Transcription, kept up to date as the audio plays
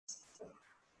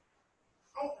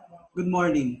Good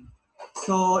morning.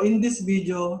 So in this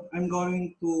video, I'm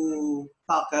going to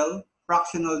tackle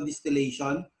fractional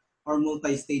distillation or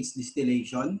multi-stage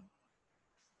distillation.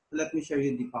 Let me share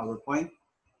you the PowerPoint.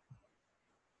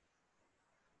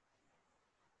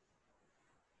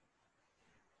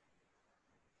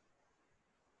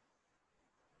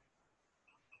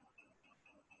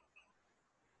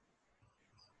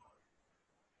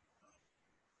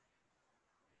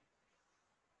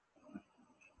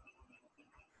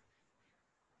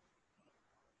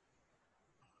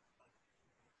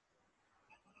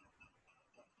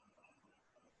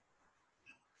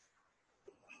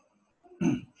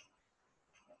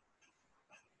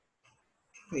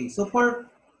 Okay, so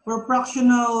for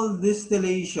fractional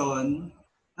distillation,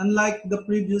 unlike the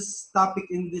previous topic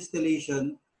in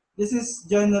distillation, this is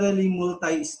generally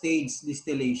multi-stage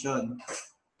distillation.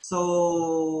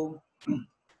 So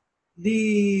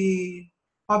the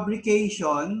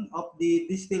fabrication of the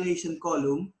distillation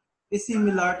column is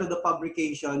similar to the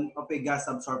fabrication of a gas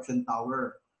absorption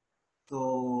tower.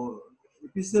 So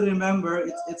if you still remember,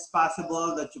 it's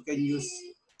possible that you can use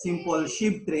simple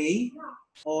sheave tray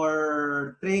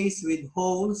or trays with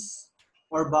holes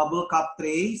or bubble cup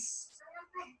trays,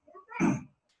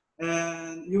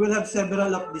 and you will have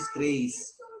several of these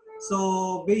trays.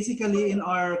 So basically in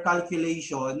our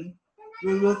calculation,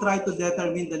 we will try to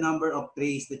determine the number of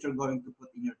trays that you're going to put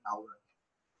in your tower.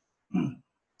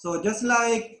 So just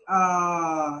like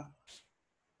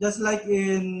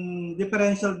in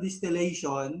differential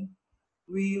distillation,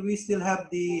 we still have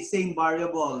the same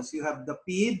variables. You have the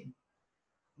feed,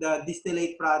 the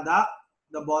distillate product,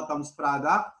 the bottoms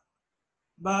product.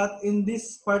 But in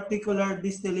this particular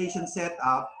distillation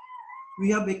setup, we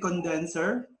have a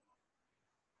condenser.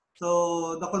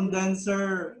 So the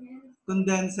condenser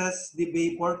condenses the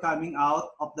vapor coming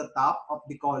out of the top of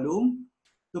the column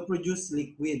to produce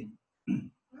liquid.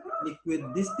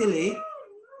 Liquid distillate,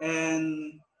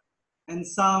 and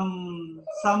some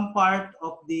part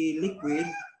of the liquid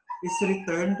is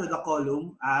returned to the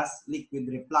column as liquid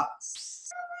reflux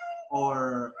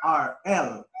or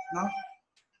RL. No,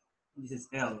 this is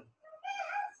L.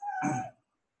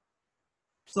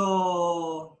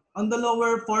 So on the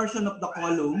lower portion of the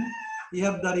column, you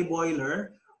have the reboiler.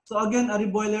 So again, a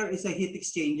reboiler is a heat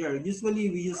exchanger. Usually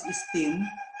we use steam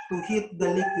to heat the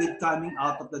liquid coming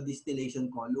out of the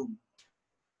distillation column.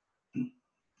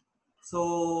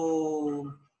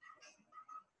 So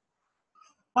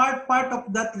part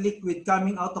of that liquid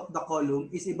coming out of the column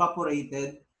is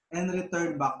evaporated and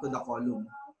returned back to the column.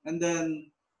 And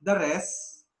then the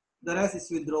rest is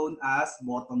withdrawn as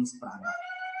bottoms product.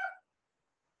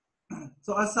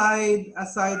 So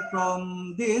aside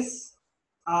from this,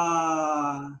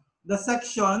 the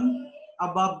section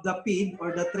above the feed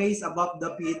or the trays above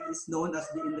the feed is known as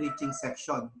the enriching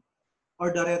section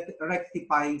or the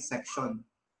rectifying section.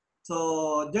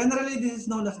 So generally this is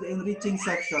known as the enriching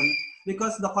section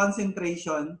because the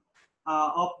concentration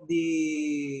of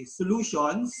the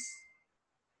solutions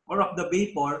or of the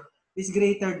vapor is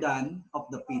greater than of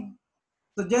the feed.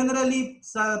 So generally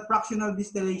sa fractional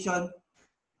distillation,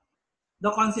 the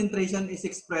concentration is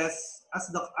expressed as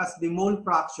the mole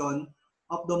fraction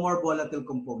of the more volatile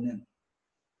component.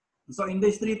 So in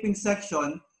the stripping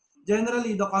section,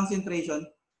 generally the concentration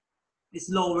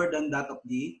is lower than that of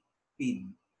the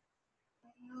feed.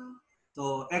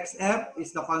 So XF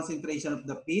is the concentration of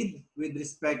the feed with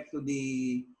respect to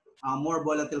the more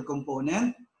volatile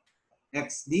component.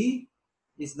 XD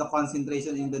is the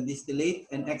concentration in the distillate,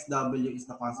 and XW is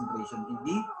the concentration in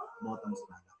the bottoms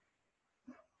product.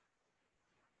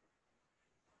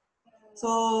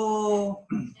 So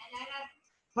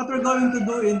what we're going to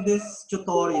do in this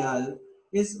tutorial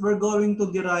is we're going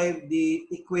to derive the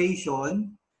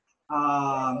equation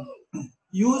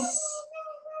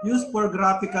use for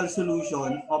graphical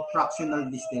solution of fractional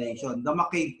distillation, the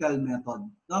McCabe-Tell method.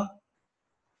 No?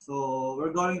 So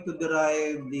we're going to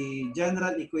derive the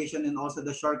general equation and also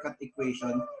the shortcut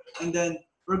equation, and then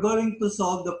we're going to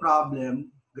solve the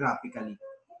problem graphically.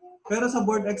 Pero sa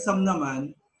board exam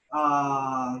naman,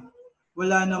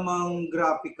 wala namang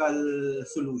graphical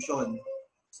solution.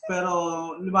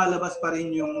 Pero lumalabas pa rin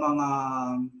yung mga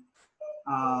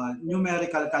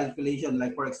numerical calculation,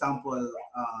 like for example,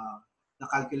 the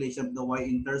calculation of the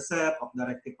y-intercept of the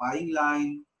rectifying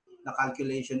line, the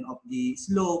calculation of the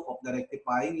slope of the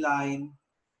rectifying line,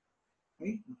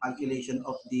 okay? The calculation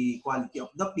of the quality of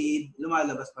the feed,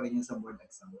 lumalabas pa rin yun sa board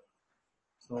exam.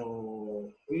 So,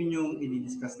 yun yung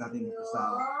i-discuss natin dito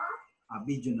sa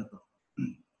video na to.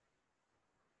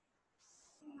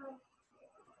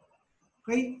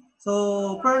 Okay?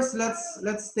 So, first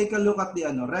let's take a look at the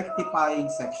rectifying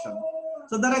section.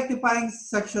 So the rectifying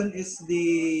section is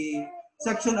the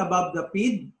section above the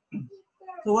PID.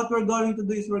 So what we're going to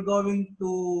do is we're going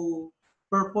to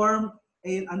perform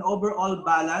an overall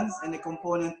balance and a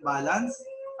component balance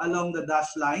along the dash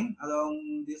line,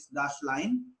 along this dash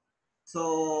line.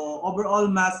 So overall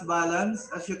mass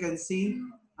balance, as you can see,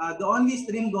 the only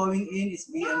stream going in is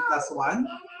Bn plus 1.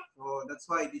 So that's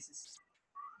why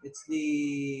it's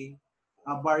the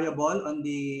variable on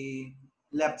the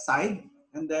left side.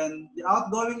 And then the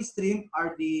outgoing stream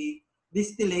are the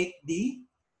distillate D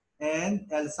and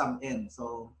L sub N.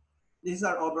 So this is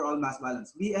our overall mass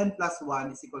balance. Bn plus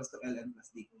 1 is equals to Ln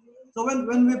plus D. So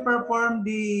when we perform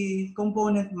the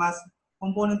component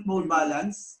mole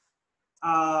balance,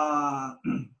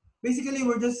 basically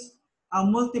we're just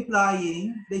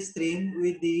multiplying the stream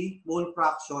with the mole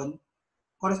fraction,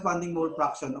 corresponding mole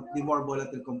fraction of the more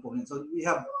volatile component. So we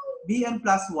have Bn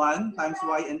plus 1 times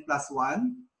Yn plus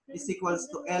 1 is equals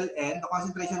to Ln. The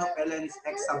concentration of Ln is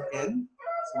X sub N,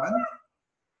 that's 1.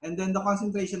 And then the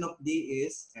concentration of D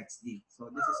is XD. So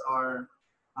this is our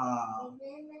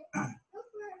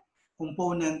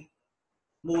component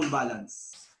mole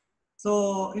balance.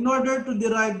 So in order to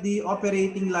derive the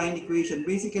operating line equation,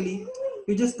 basically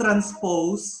you just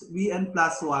transpose Bn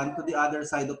plus 1 to the other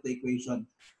side of the equation.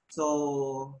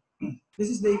 So this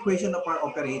is the equation of our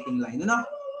operating line. You know?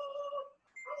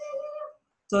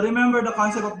 So remember the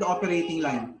concept of the operating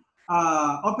line.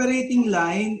 Operating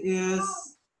line is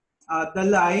the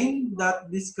line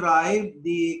that describe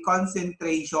the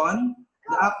concentration,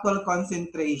 the actual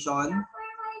concentration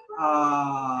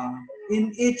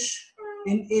in each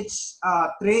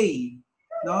tray,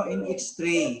 no, in each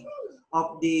tray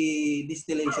of the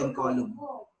distillation column.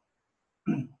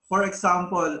 For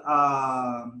example,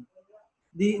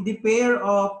 the pair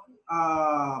of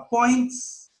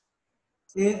points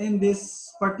in this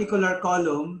particular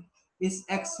column is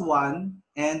x1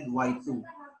 and y2.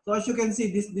 So as you can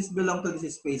see, this belong to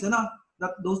this space. Ano?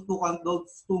 That those two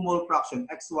mole fraction,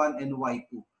 x1 and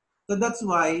y2. So that's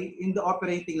why in the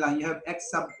operating line you have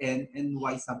x sub n and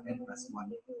y sub n plus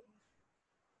 1.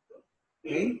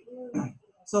 Okay?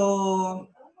 So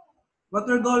what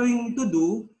we're going to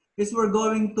do is we're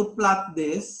going to plot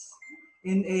this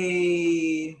in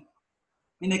a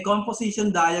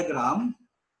composition diagram,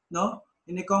 no?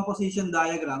 In a composition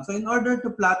diagram. So in order to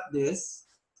plot this,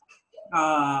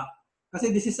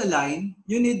 kasi this is a line,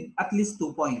 you need at least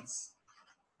 2 points.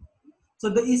 So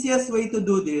the easiest way to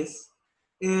do this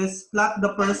is plot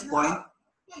the first point.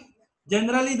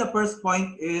 Generally, the first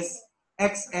point is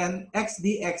xn,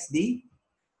 xd, xd.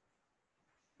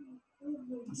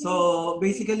 So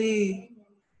basically,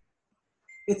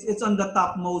 it's on the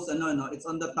topmost, it's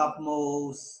on the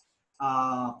topmost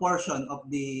portion of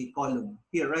the column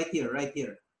here, right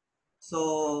here.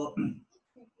 So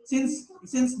since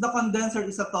the condenser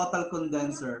is a total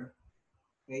condenser,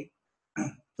 okay.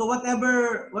 So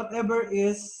whatever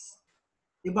is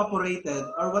evaporated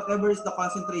or whatever is the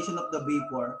concentration of the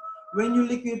vapor, when you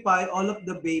liquefy all of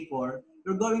the vapor,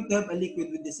 you're going to have a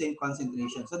liquid with the same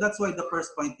concentration. So that's why the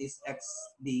first point is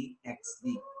xd,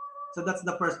 xd. So that's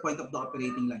the first point of the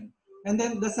operating line. And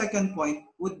then the second point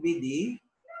would be the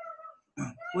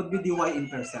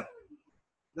y-intercept.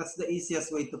 That's the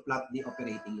easiest way to plot the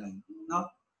operating line. No?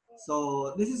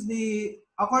 So this is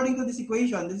according to this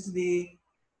equation, this is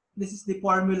the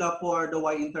formula for the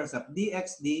y-intercept,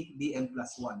 dxd bn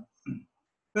plus 1.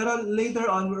 Pero later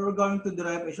on, we're going to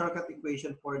derive a shortcut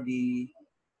equation for the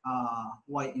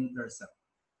y-intercept.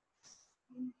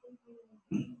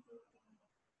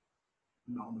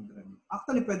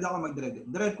 Actually, pwede ako mag-derive.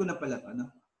 Derive ko na pala ito. No?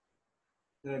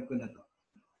 Derive ko na ito.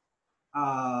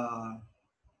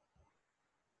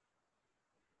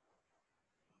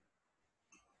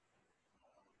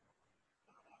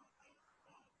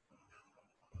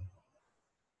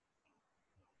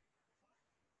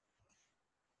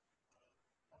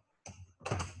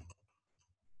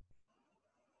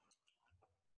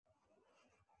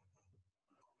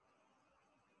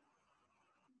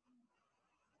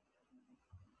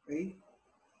 Okay.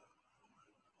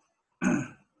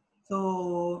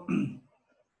 So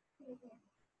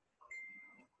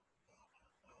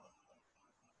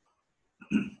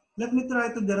let me try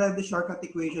to derive the shortcut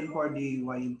equation for the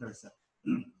y-intercept.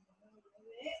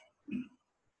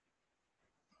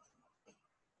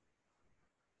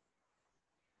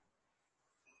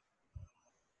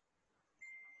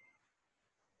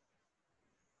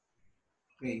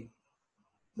 Okay.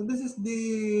 So this is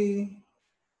the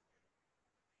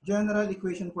general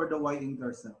equation for the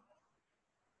y-intercept.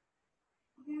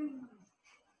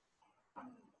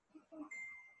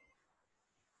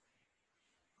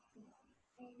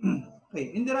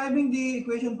 Okay, in deriving the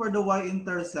equation for the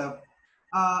y-intercept,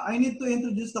 I need to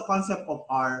introduce the concept of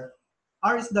R.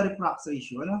 R is the reflux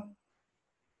ratio. Ano?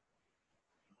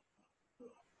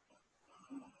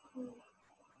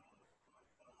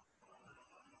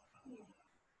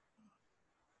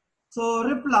 So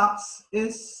reflux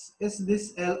is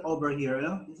this L over here.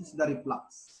 Ano? This is the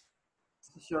reflux.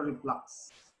 This is your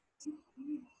reflux.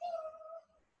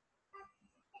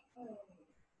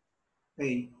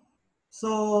 Okay.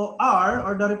 So R,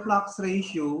 or the reflux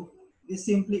ratio, is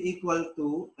simply equal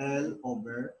to L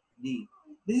over D.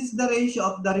 This is the ratio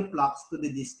of the reflux to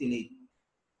the distillate.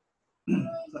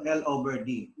 So L over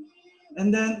D.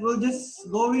 And then we're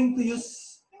just going to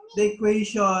use the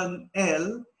equation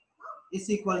L is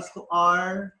equals to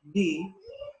R D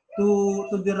to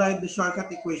derive the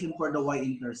shortcut equation for the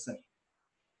y-intercept.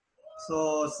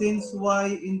 So since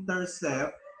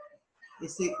y-intercept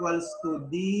is equals to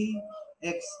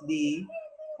dxd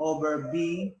over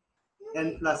b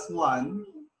n plus 1,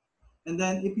 and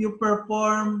then if you're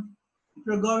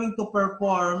going to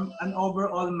perform an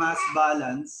overall mass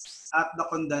balance at the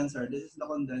condenser, this is the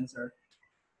condenser.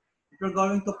 If you're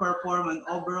going to perform an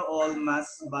overall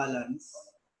mass balance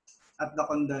at the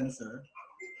condenser,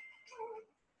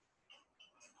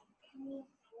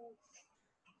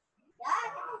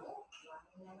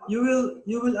 you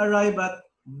will arrive at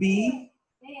B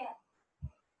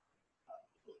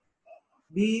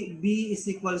is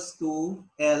equals to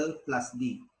L plus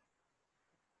D.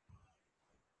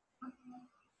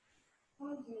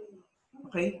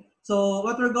 Okay, so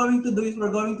what we're going to do is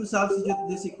we're going to substitute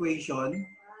this equation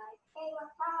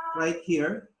right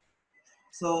here.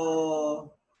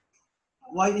 So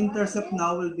y-intercept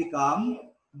now will become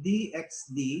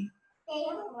dxd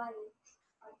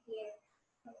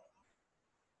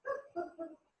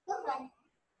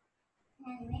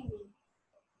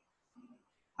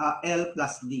L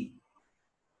plus D.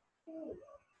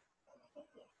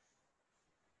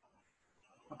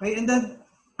 Okay, and then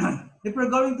if we're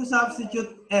going to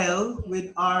substitute L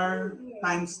with R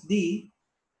times D,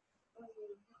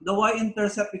 the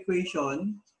y-intercept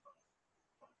equation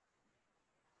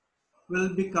will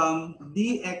become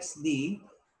dxd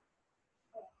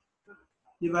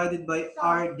divided by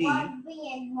RD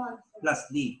plus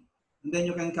D. And then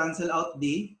you can cancel out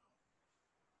D.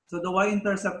 So the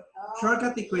y-intercept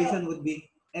shortcut equation would be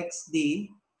xd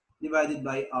divided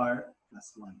by R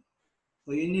plus 1.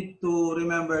 So you need to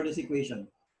remember this equation.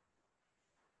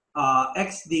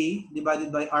 Xd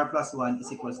divided by R plus 1 is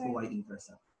equals to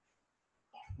y-intercept.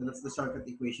 So that's the shortcut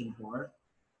equation for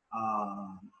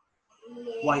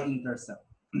y-intercept.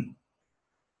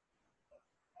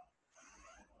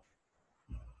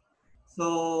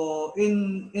 So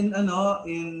in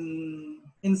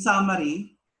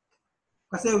summary,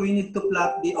 kasi we need to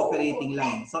plot the operating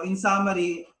line. So in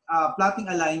summary, plotting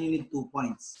a line, you need 2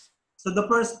 points. So the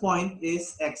first point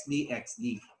is xd,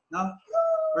 xd. No?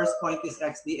 First point is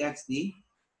xd, xd.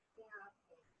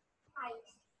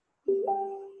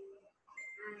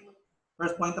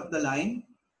 First point of the line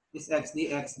is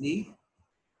xd, xd.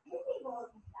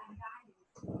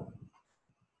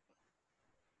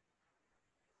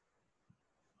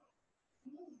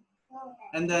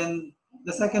 And then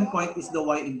the second point is the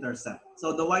y-intercept.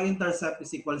 So the y-intercept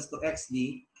is equals to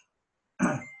xd,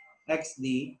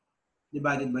 xd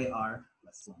divided by R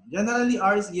plus 1. Generally,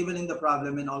 R is given in the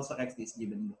problem and also xd is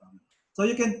given in the problem. So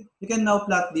you can now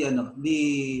plot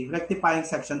the rectifying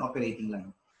section operating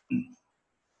line.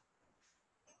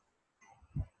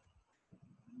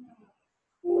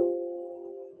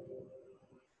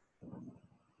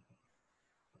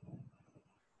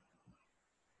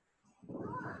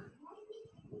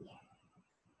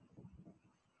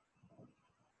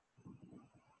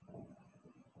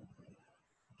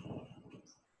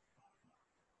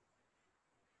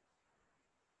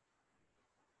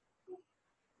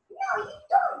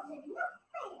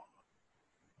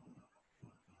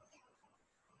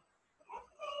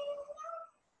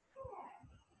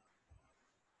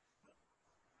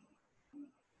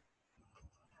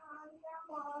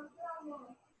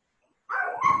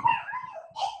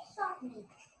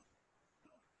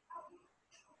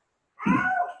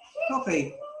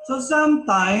 Okay, so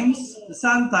sometimes, this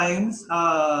is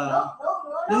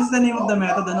the name of the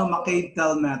method,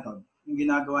 McCabe-Tell method, yung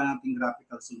ginagawa nating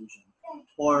graphical solution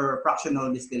for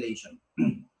fractional distillation.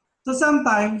 So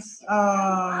sometimes,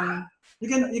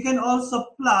 you can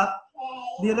also plot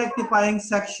the rectifying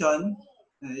section,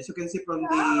 as you can see from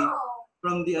the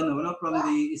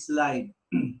slide.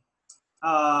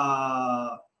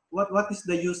 What is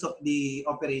the use of the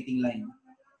operating line?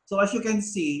 So as you can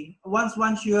see,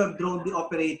 once you have drawn the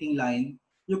operating line,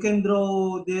 you can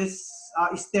draw this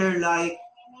stair-like,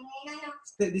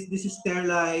 this is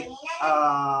stair-like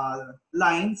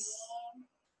lines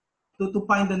to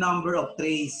find the number of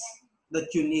trays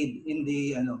that you need in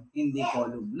the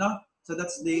column, no? So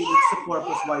that's the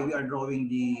purpose why we are drawing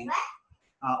the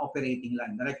operating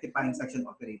line, the rectifying section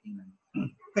operating line.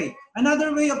 Okay,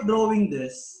 another way of drawing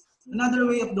this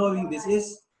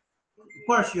is, of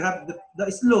course, you have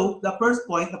the slope, the first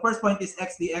point is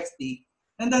xd, xt,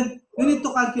 and then you need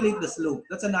to calculate the slope.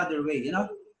 That's another way, you know.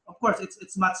 Of course,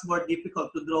 it's much more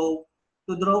difficult to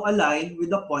draw a line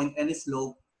with a point and a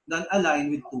slope than a line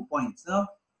with 2 points, no?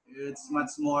 It's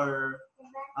much more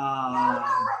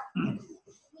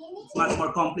it's much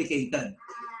more complicated.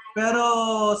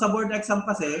 Pero sa board exam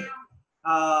kasi,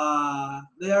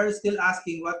 they are still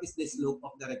asking what is the slope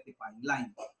of the rectifying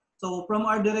line. So from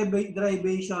our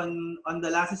derivation on the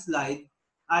last slide,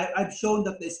 I've shown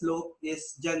that the slope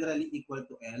is generally equal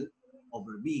to L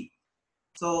over B.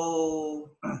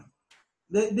 So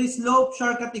the slope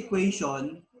shortcut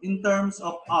equation in terms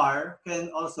of R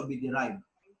can also be derived.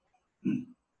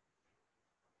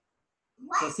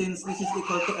 So since this is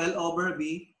equal to L over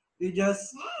B, you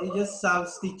just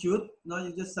substitute, no?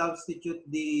 You just substitute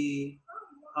the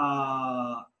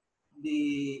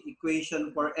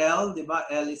equation for L, diba?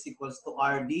 L is equals to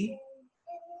RD.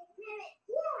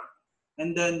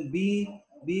 And then B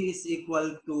is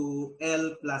equal to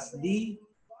L plus D.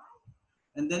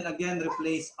 And then again,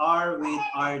 replace R with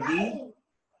RD.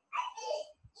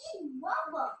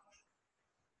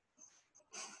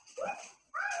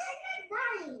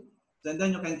 And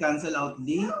then you can cancel out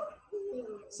D.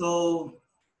 So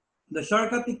the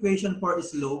shortcut equation for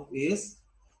slope is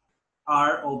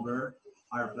R over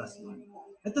R plus 1.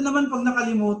 Ito naman, pag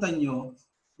nakalimutan nyo,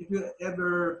 if you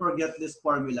ever forget this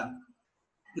formula,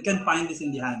 you can find this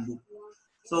in the handbook.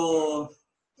 So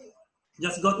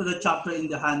just go to the chapter in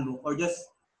the handbook, or just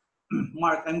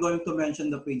mark, I'm going to mention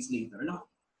the page later, no?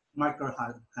 Mark your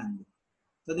handbook.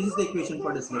 So this is the equation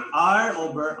for the slope, R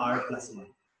over R plus 1.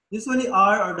 Usually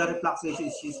R, or the refluxation,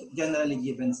 is generally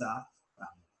given sa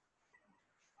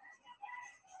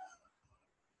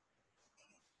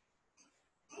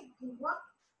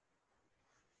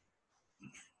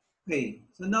okay,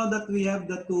 so now that we have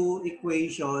the two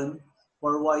equation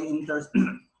for y-intercept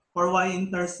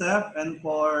and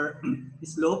for the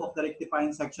slope of the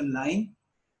rectifying section line,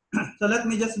 so let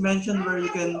me just mention where you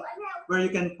can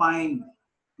find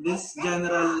this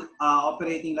general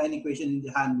operating line equation in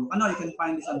the handbook. You can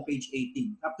find this on page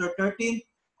 18. Chapter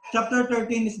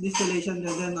 13 is distillation,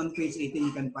 and then on page 18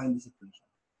 you can find this equation.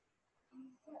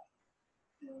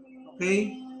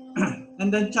 Okay,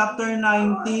 and then chapter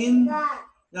 19,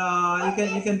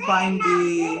 you can find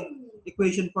the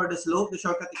equation for the slope, the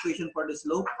shortcut equation for the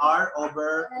slope, R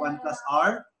over 1 plus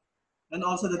R, and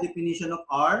also the definition of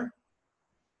R.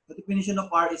 The definition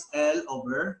of R is L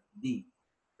over D.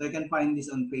 So you can find this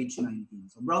on page 19.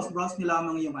 So browse nyo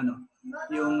lamang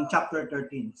yung chapter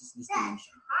 13, which is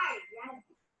distillation.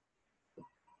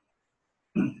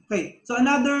 Okay, so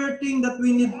another thing that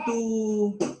we need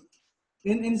to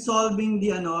in solving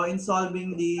the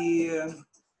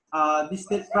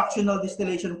fractional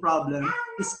distillation problem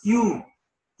is Q.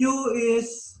 Q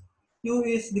is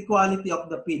the quality of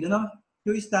the feed.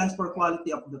 Q stands for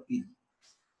quality of the feed.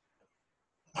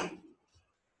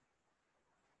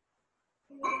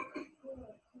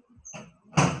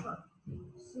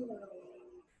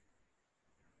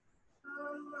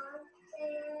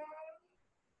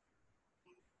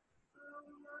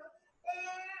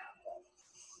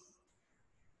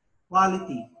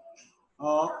 Quality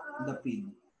of the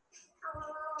feed.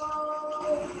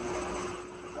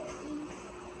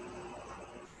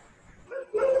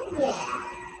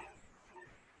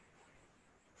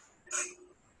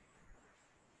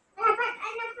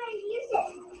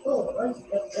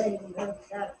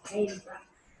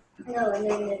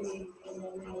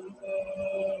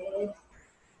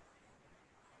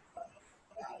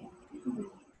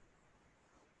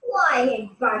 Why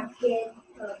bucket?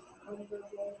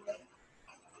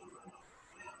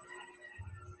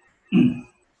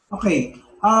 Okay.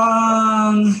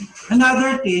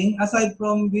 Another thing, aside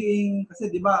from being, kasi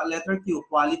di ba, letter Q,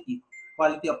 quality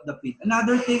of the feed.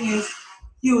 Another thing is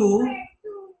Q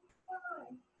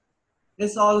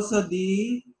is also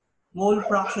the mole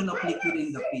fraction of liquid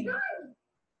in the feed.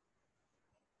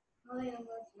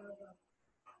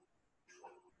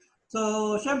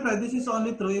 So, syempre, this is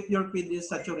only true if your feed is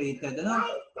saturated. I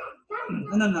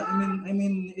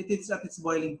mean, it is at its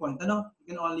boiling point. You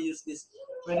can only use this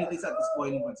when it is at its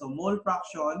boiling point. So, mole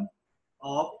fraction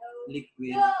of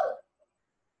liquid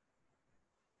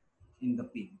in the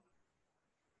feed.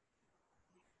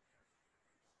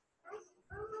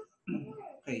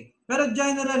 Okay. Pero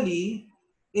generally,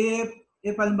 if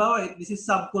halimbawa, if this is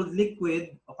subcooled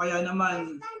liquid o kaya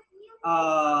naman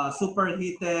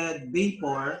superheated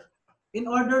vapor, in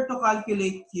order to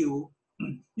calculate Q,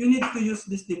 you need to use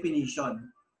this definition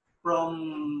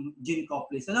from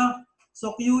Geankoplis. Ano?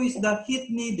 So Q is the heat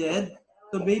needed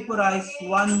to vaporize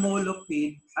 1 mole of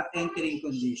feed at entering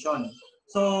condition.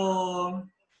 So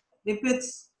if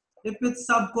it's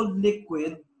subcooled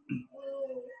liquid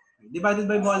divided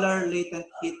by molar latent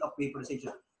heat of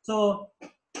vaporization. So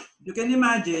you can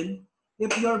imagine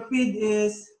if your feed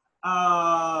is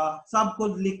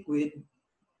subcooled liquid,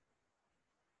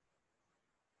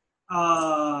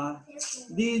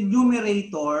 the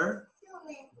numerator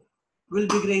will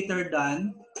be greater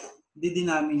than the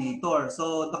denominator.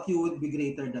 So the Q would be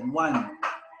greater than 1.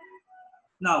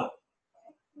 Now,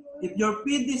 if your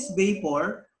feed is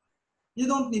vapor, you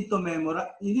don't need to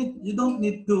memorize, you don't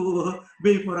need to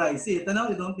vaporize it. You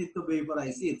don't need to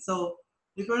vaporize it. So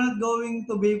if you're not going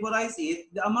to vaporize it,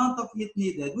 the amount of heat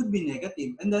needed would be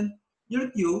negative. And then your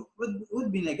Q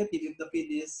would be negative if the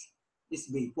feed is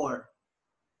vapor.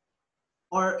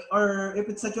 Or if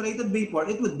it's saturated vapor,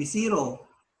 it would be 0.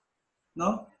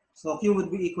 No? So Q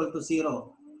would be equal to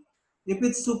 0. If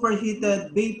it's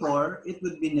superheated vapor, it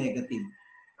would be negative.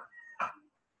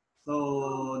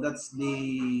 So that's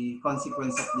the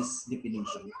consequence of this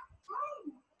definition.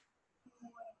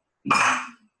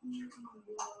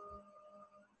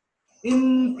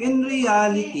 In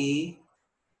reality,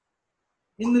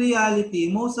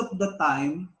 most of the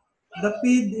time, the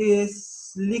feed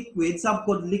is liquid,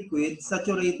 subcooled liquid,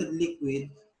 saturated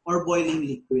liquid, or boiling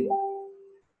liquid.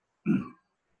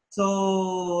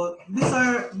 So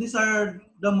these are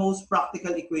the most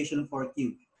practical equation for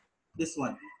Q. This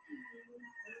one.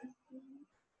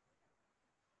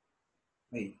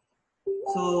 Okay.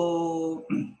 So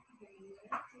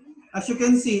as you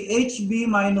can see, HB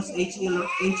minus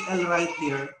HL right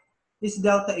here is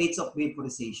delta H of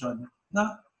vaporization.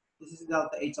 No? This is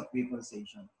delta H of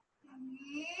vaporization.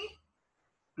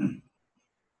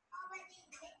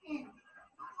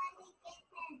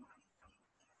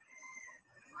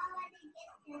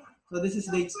 So this is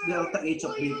the delta H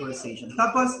of vaporization.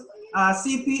 Tapos,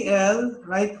 CPL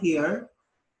right here,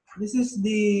 this is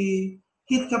the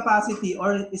heat capacity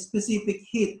or specific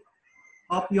heat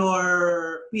of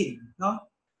your feed. No?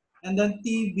 And then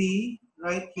TB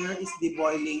right here is the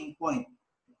boiling point.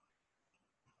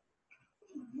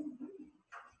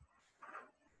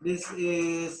 This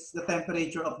is the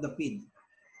temperature of the feed.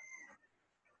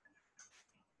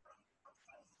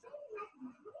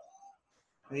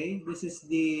 Okay, this is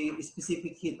the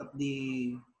specific heat of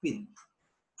the feed.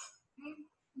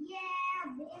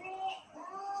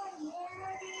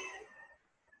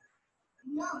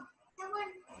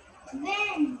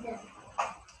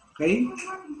 Okay.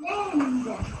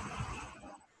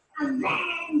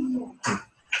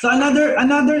 So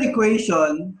another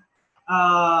equation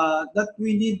that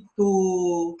we need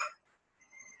to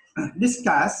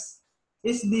discuss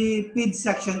is the feed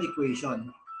section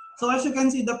equation. So as you can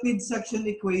see, the feed section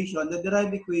equation, the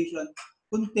derived equation,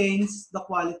 contains the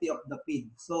quality of the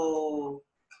feed. So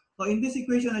in this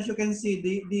equation, as you can see,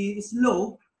 the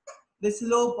slope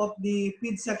of the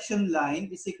feed section line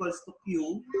is equals to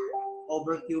Q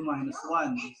over Q minus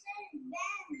 1.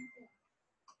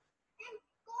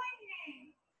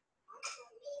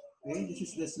 Okay, this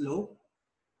is the slope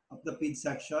of the feed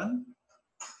section.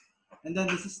 And then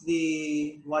this is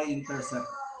the y-intercept.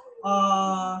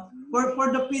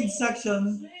 For the feed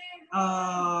section,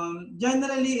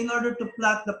 generally in order to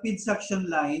plot the feed section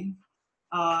line,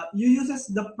 you uses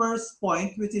the first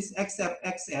point, which is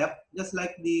XF, just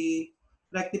like the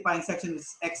rectifying section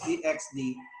is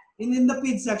XD. In the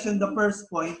feed section, the first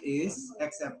point is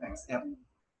XF.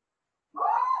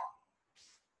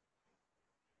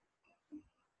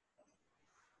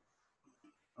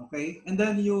 Okay, and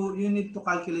then you need to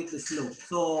calculate the slope.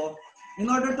 So in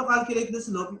order to calculate the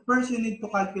slope, first you need to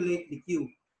calculate the Q,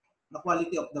 the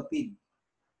quality of the feed.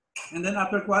 And then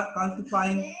after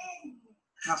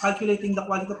calculating the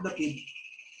quality of the feed,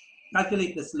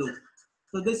 calculate the slope.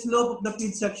 So the slope of the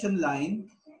feed section line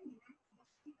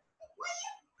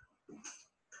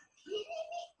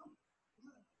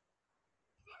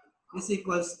is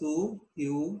equals to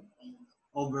Q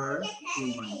over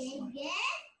Q minus 1.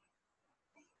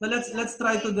 So let's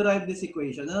try to derive this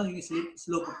equation, yung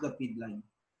slope of the feed line.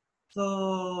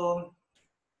 So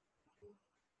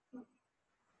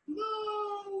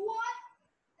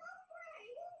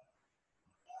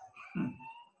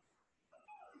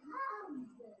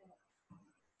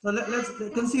let's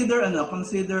consider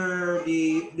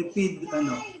the feed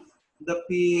the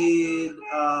feed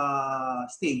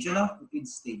stage, ano? The feed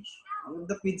stage.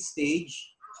 The feed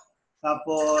stage.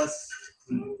 Tapos,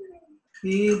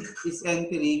 feed is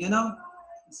entering, ano?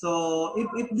 So, if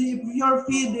your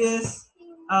feed is,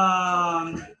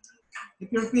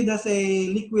 if your feed has a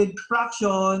liquid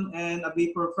fraction and a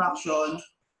vapor fraction,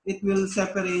 it will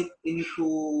separate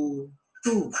into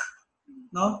two,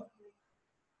 no?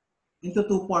 Into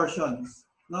two portions,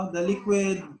 no? The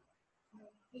liquid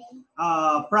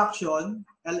fraction,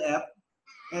 LF,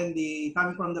 and the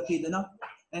coming from the feed, ano?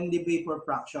 And the vapor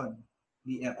fraction,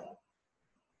 VF.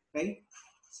 Okay?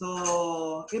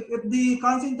 So, if the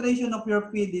concentration of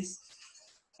your feed is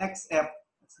XF,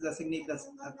 it's designated as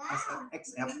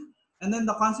XF, and then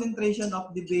the concentration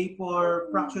of the vapor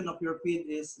fraction of your feed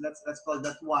is, let's call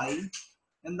that Y,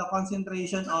 and the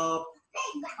concentration of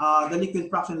the liquid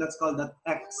fraction, let's call that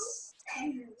X.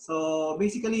 So,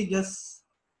 basically, just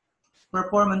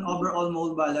perform an overall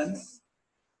mole balance.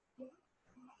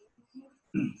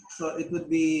 So it would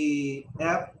be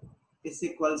F is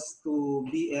equals to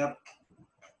BF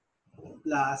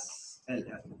plus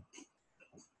LF.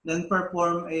 Then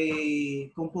perform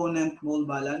a component mole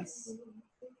balance.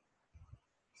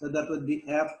 So that would be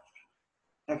F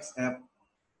XF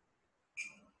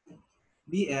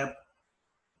BF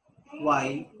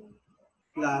Y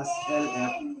plus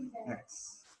LF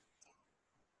X.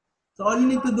 So all you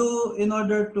need to do in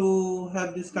order to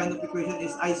have this kind of equation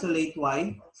is isolate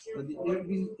Y. So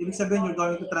ibig sabihin, you're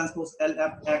going to transpose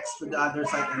LFX to the other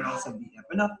side and also BF.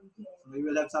 Enough? So we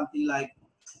will have something like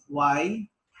Y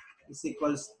is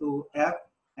equals to F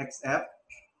XF,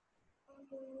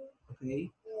 okay,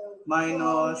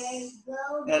 minus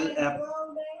LF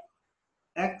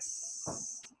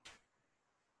X,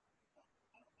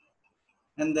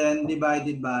 and then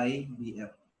divided by BF.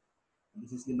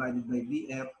 This is divided by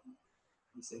BF.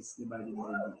 This is divided by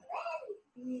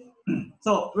BF.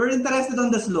 So we're interested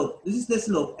on the slope. This is the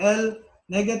slope. L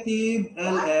negative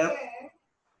LF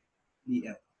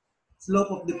BF.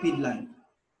 Slope of the feed line.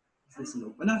 This is the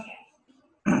slope. Ano?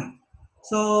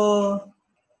 So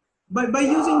by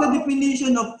using the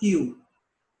definition of Q,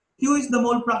 Q is the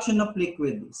mole fraction of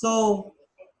liquid. So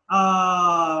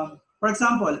for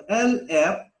example,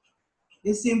 LF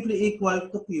is simply equal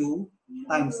to Q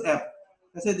times F.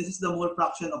 Kasi this is the mole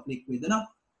fraction of liquid. Ano?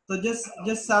 So just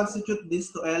substitute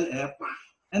this to LF.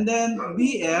 And then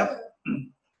BF,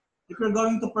 if you're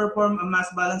going to perform a mass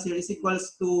balance here, is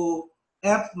equals to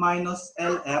F minus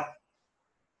LF.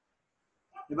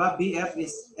 Diba? BF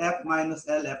is F minus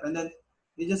LF. And then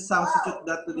you just substitute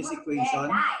that to this equation.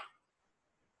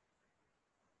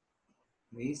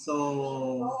 Okay,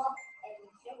 so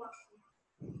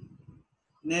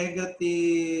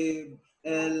negative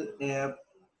LF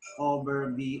over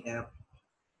BF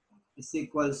is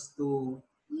equals to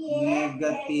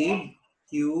negative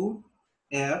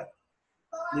QF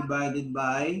divided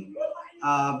by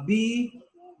B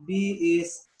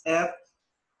is F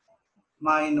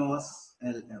minus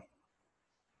LF.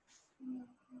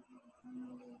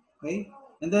 Okay?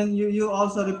 And then you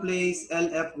also replace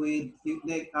LF with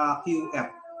QF.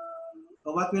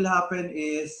 So what will happen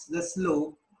is the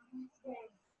slope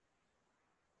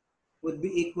would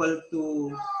be equal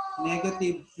to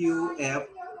negative QF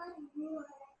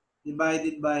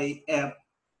divided by F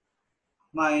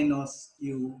minus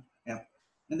QF.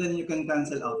 And then you can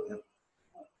cancel out F.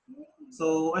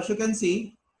 So as you can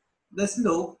see, the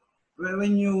slope,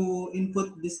 when you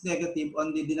input this negative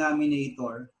on the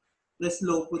denominator, the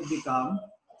slope would become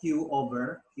Q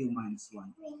over Q minus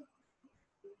 1.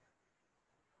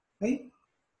 Okay?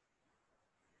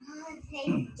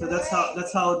 So that's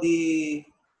how the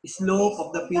slope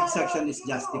of the feed section is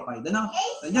justified. Ano?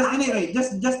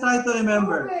 Just try to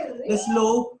remember, the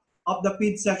slope of the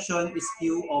feed section is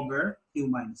Q over Q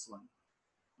minus 1.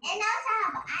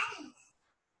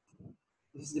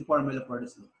 This is the formula for the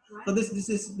slope. So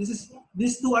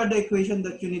these two are the equation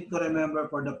that you need to remember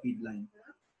for the feed line.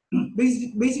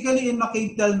 Basically, in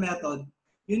McCabe-Tell method,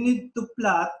 you need to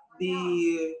plot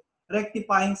the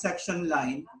rectifying section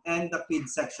line and the feed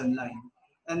section line,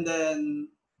 and then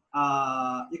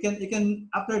you can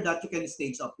after that you can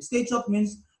stage up. Stage up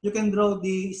means you can draw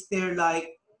the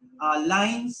stair-like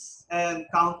lines and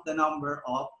count the number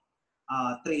of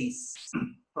trays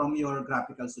from your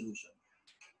graphical solution.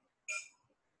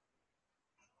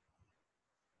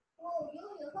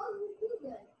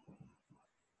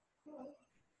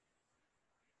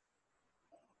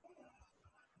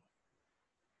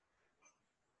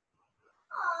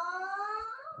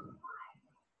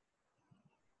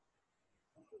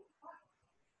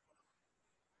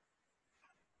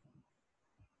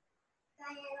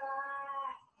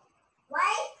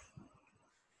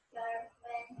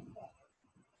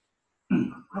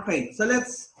 Okay, so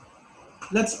let's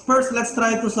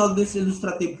try to solve this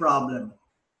illustrative problem.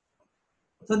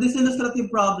 So this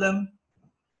illustrative problem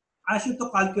asks you to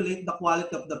calculate the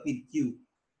quality of the feed Q.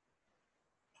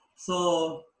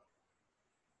 So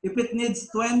if it needs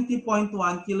 20.1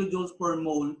 kilojoules per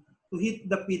mole to heat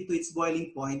the feed to its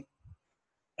boiling point,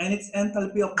 and its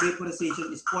enthalpy of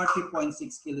vaporization is 40.6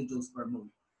 kilojoules per mole.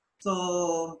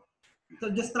 So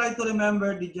just try to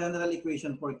remember the general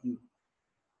equation for Q.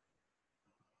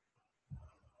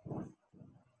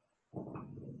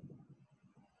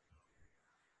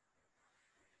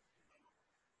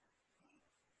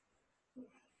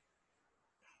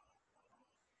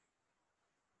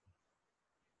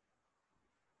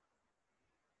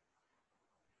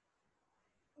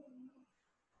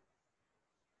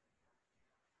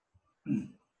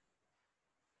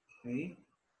 Okay.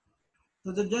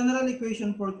 So the general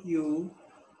equation for Q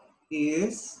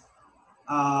is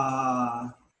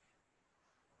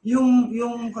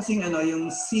yung kasing ano,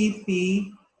 yung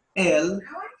CPL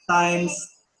times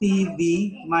TB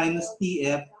minus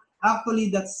TF,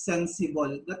 actually that's sensible.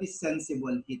 That is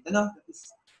sensible heat. Ano? That is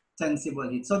sensible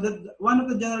heat. So one of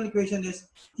the general equation is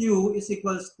Q is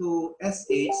equals to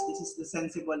SH, this is the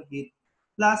sensible heat,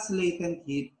 plus latent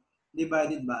heat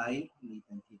divided by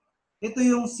latent heat. Ito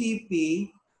yung CP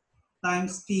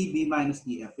times TB minus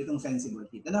TF, itong sensible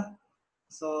heat. Ano?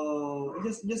 So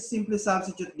just simply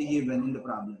substitute the given in the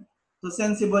problem. So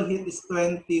sensible heat is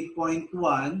 20.1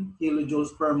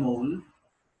 kilojoules per mole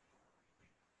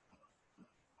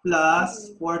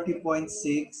plus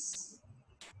 40.6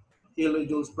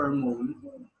 kilojoules per mole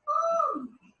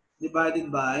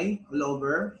divided by all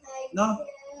over, no,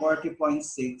 40.6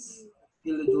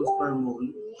 kilojoules per mole.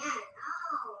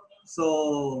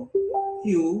 So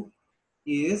Q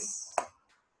is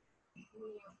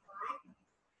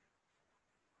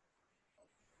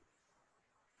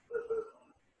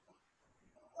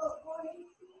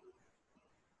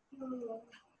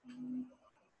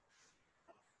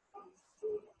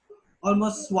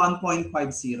almost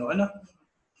 1.50. Ano?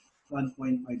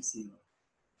 1.50.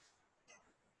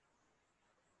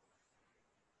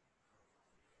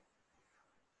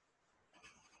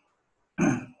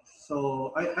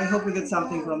 So I hope we get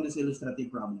something from this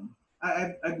illustrative problem.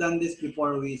 I've done this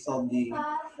before we solve the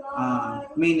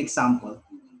main example.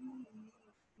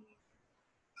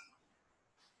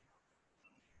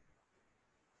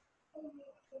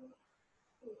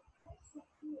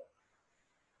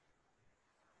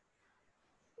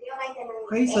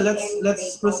 Okay, so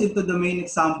let's proceed to the main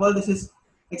example. This is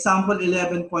example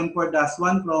 11.4-1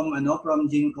 from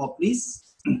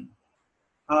Geankoplis.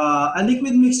 A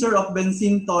liquid mixture of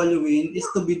benzene toluene is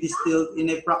to be distilled in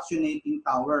a fractionating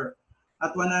tower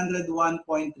at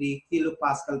 101.3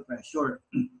 kilopascal pressure.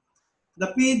 The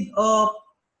feed of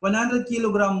 100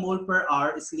 kilogram mole per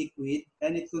hour is liquid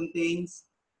and it contains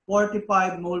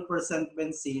 45 mole percent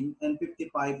benzene and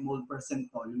 55 mole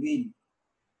percent toluene.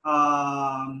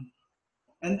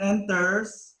 And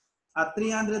enters at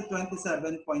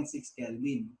 327.6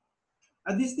 Kelvin.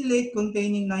 A distillate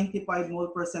containing 95 mole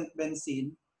percent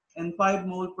benzene and 5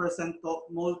 mole percent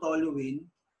mole toluene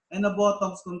and a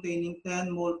bottoms containing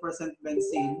 10 mole percent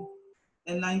benzene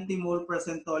and 90 mole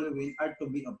percent toluene are to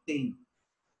be obtained.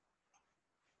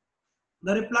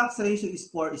 The reflux ratio is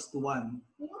 4:1.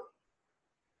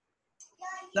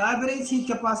 The average heat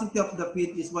capacity of the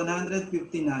feed is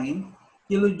 159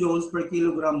 kilojoules per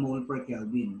kilogram mole per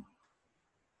Kelvin.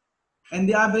 And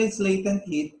the average latent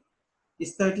heat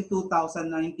is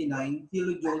 32,099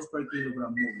 kilojoules per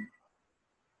kilogram mole.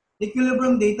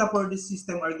 Equilibrium data for this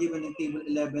system are given in table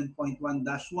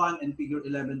 11.1-1 and figure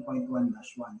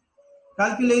 11.1-1.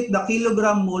 Calculate the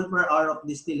kilogram mole per hour of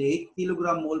distillate,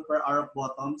 kilogram mole per hour of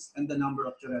bottoms, and the number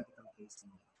of theoretical cases.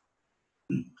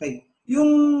 Okay.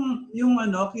 Yung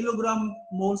kilogram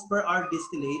moles per hour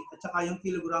distillate at saka yung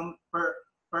kilogram per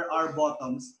hour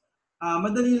bottoms,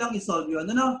 madali lang i-solve yun.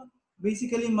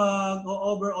 Basically,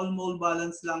 mag-overall mole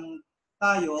balance lang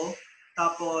tayo,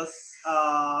 tapos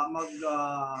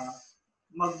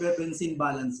magbe-benzene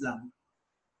balance lang.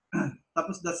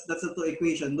 Tapos that's the two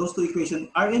equation. Those two equations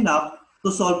are enough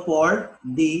to solve for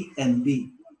D and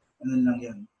B. Ano lang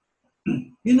yan.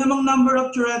 Yun namang number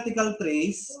of theoretical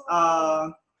trace,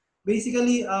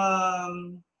 basically,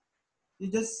 you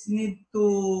just need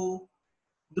to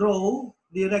draw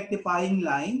the rectifying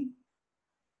line.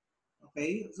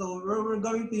 Okay, so we're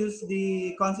going to use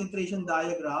the concentration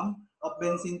diagram of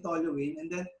benzene toluene,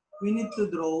 and then we need to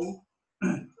draw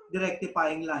the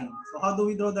rectifying line. So how do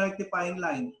we draw the rectifying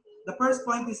line? The first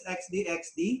point is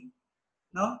XD,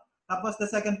 no? Tapos the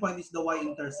second point is the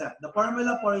y-intercept. The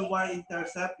formula for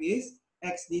y-intercept is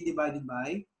XD divided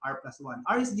by R plus 1.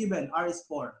 R is given. R is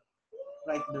 4.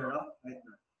 Right there. Oh, right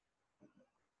there.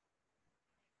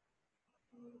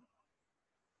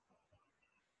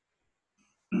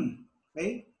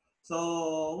 Okay?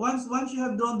 So once you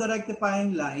have drawn the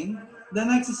rectifying line, the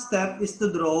next step is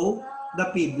to draw the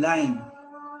feed line.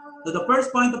 So the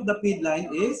first point of the feed line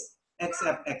is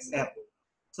XF.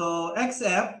 So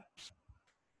XF,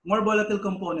 more volatile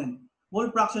component,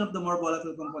 mole fraction of the more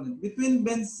volatile component. Between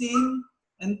benzene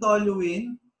and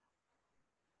toluene,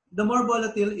 the more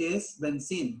volatile is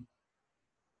benzene.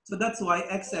 So that's why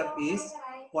XF is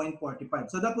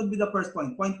 0.45. So that would be the first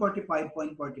point, 0.45,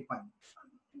 0.45.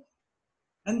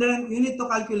 And then you need to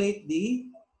calculate the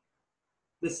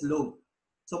slope.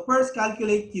 So first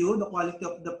calculate Q, the quality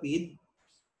of the feed.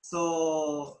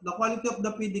 So the quality of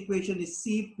the feed equation is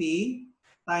Cp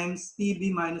times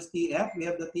Tb minus Tf. We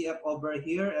have the Tf over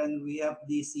here and we have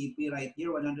the Cp right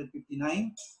here,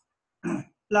 159.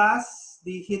 Plus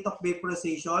the heat of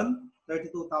vaporization,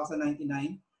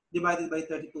 32,099, divided by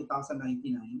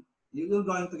 32,099. You're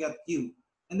going to get Q.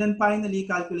 And then finally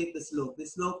calculate the slope. The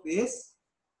slope is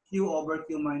Q over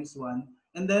Q minus 1.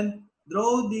 And then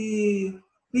draw the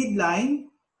feed line.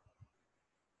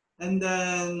 And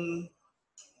then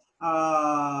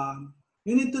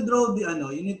you need to draw the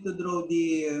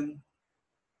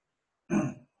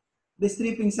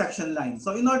stripping section line.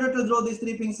 So in order to draw the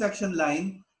stripping section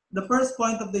line, the first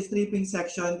point of the stripping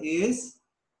section is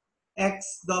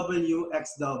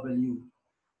XW.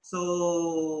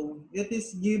 So it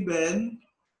is given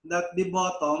that the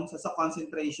bottom has a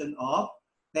concentration of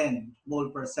 10 mole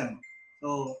percent.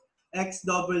 So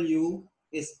XW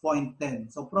is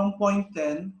 0.10. So from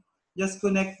 0.10, just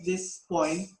connect this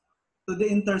point to the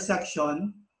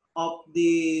intersection of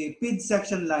the feed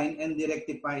section line and the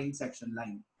rectifying section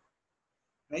line.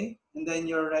 Okay? And then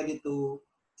you're ready to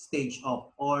stage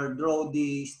up or draw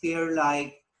the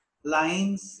stair-like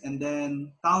lines and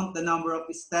then count the number of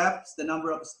steps. The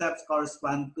number of steps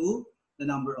correspond to the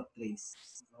number of trays.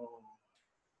 So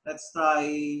let's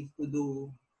try to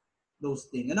do those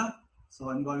things. You know? So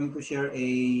I'm going to share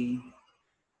a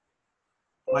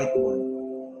whiteboard.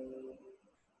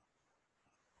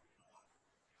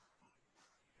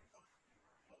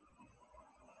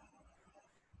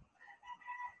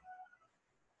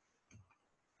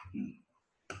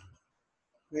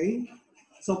 Okay?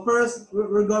 So first,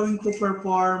 we're going to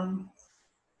perform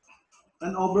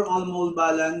an overall mole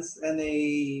balance and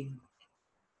a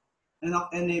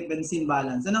benzene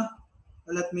balance. Ano?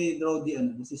 So let me draw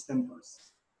the system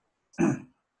first.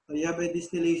 So you have a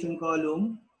distillation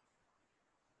column.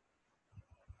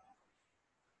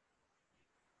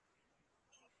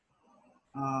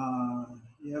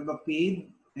 You have a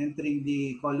feed entering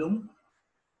the column.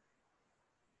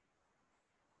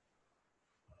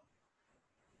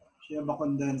 You have a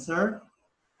condenser.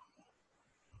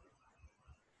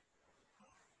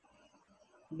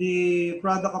 The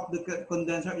product of the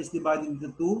condenser is divided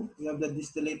into two. We have the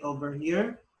distillate over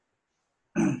here.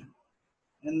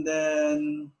 And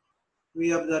then we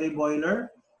have the reboiler.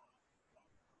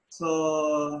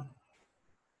 So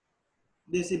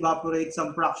this evaporates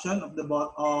some fraction of the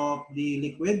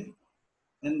liquid.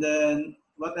 And then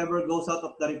whatever goes out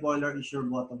of the reboiler is your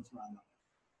bottom product.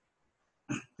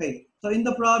 Okay, so in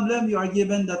the problem, you are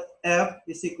given that F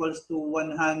is equals to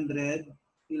 100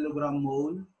 kilogram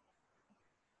mole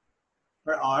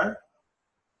per hour.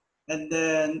 And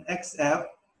then XF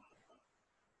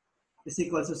is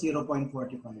equals to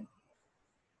 0.45.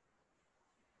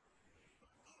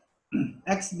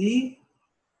 XD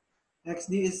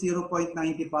is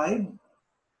 0.95.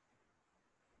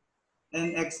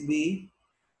 And XB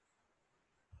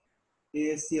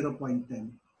is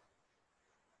 0.10.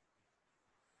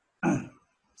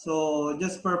 So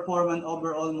just perform an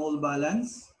overall mole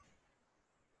balance.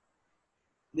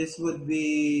 This would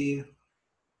be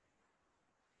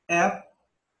F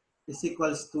is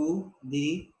equals to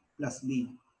D plus B.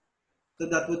 So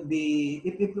that would be,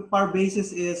 if our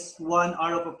basis is 1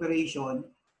 hour of operation,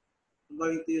 I'm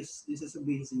going to use this as a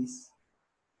basis.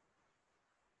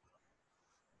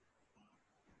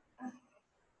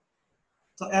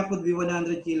 So F would be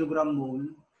 100 kilogram mole.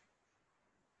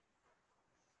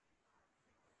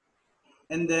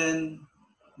 And then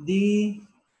D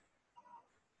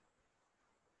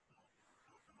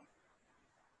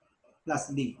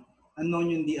plus B. Unknown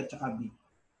yung D at saka B.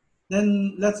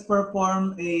 Then let's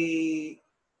perform a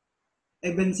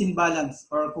benzene balance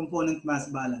or component mass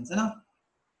balance. Ano?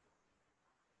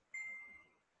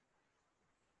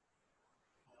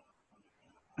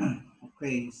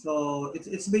 Okay, so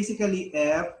it's basically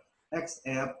F,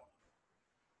 XF,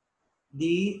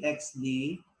 D,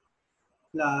 XD,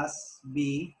 plus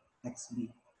B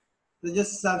XB. So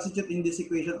just substitute in this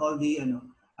equation all the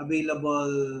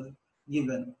available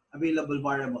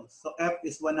variables. So F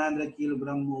is 100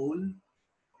 kilogram mole,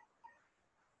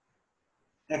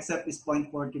 XF is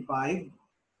 0.45,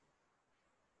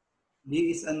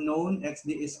 D is unknown,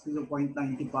 XD is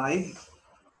 0.95,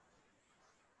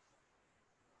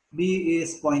 B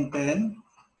is 0.10,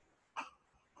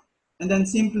 and then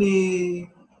simply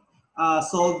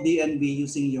solve D and B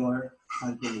using your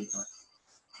calculator.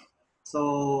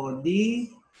 So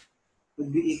D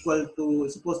would be equal to,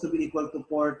 supposed to be equal to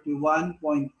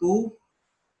 41.2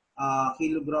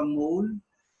 kilogram mole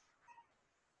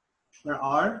per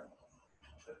hour,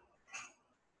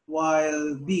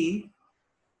 while B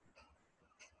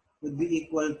would be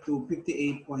equal to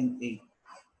 58.8.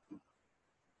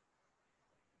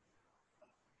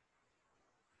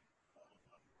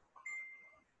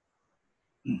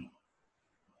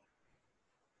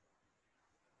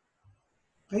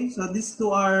 Okay, so these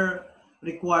two are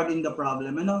required in the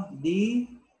problem. D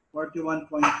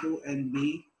 41.2 and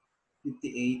B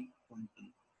 58.8.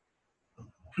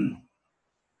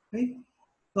 Okay.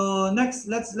 So next,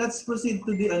 let's proceed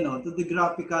to the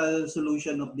graphical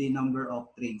solution of the number of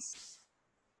trays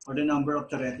or the number of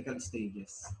theoretical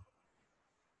stages.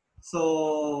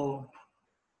 So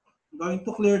I'm going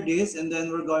to clear this and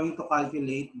then we're going to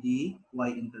calculate the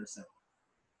y-intercept.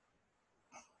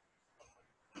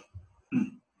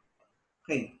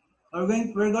 Okay,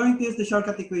 we're going to use the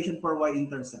shortcut equation for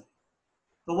y-intercept.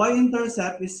 So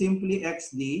y-intercept is simply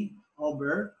xd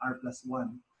over r plus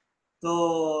 1.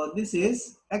 So this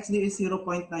is xd is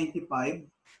 0.95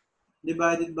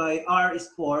 divided by r is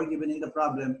 4 given in the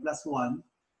problem plus 1.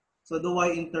 So the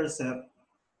y-intercept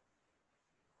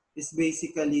is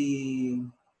basically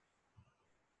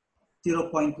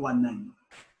 0.19.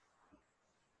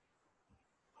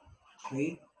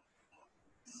 Okay.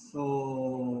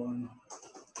 So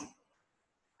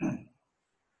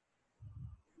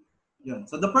yun.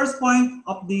 So the first point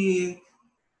of the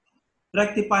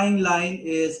rectifying line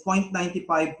is 0.95,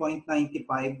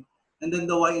 0.95, and then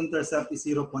the y-intercept is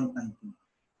 0.19.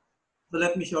 So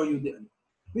let me show you the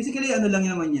basically ano lang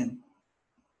naman yan.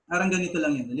 Parang ganito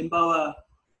lang yan. Halimbawa,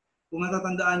 kung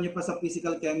natatandaan nyo pa sa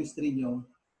physical chemistry nyo,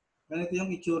 ganito yung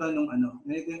itsura nung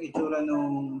ganito yung itsura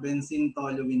nung benzene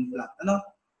toluene flat.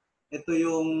 Ito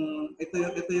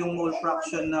yung mole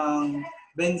fraction ng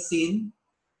benzene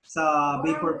sa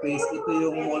vapor phase. Ito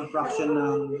yung mole fraction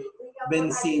ng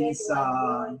benzene sa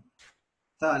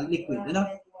liquid,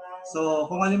 So,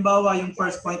 kung halimbawa yung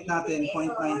first point natin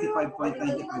 0.95,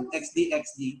 0.95, XD,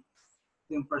 ito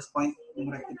yung first point, yung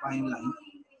rectifying line.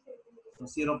 So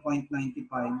 0.95.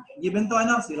 Given to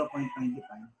 0.95.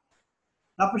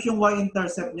 Tapos yung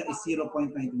y-intercept niya is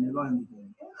 0.99.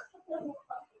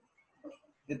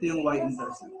 Ito yung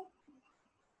y-intercept.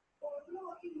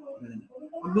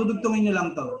 Magdudugtungin niyo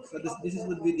lang to. So this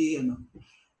would be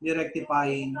the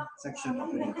rectifying section of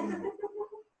it.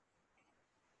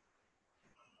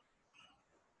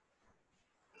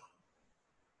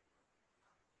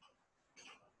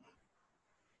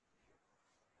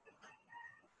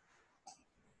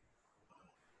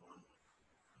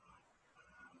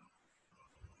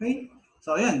 Okay?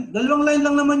 So ayan, dalawang line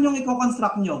lang naman yung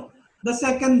i-construct nyo. The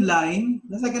second line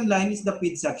is the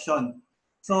feed section.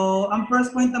 So ang first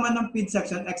point naman ng feed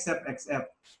section, XF.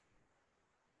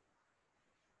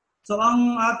 So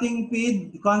ang ating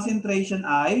feed concentration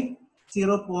ay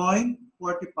 0.45,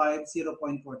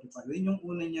 0.45. Yun yung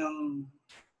una niyang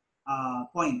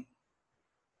point.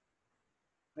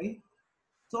 Okay?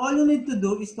 So all you need to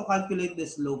do is to calculate the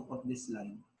slope of this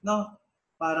line,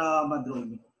 para ma-draw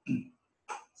nyo.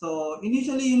 So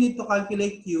initially you need to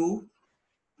calculate Q,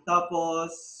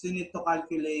 tapos you need to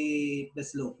calculate the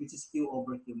slope, which is Q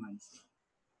over Q minus.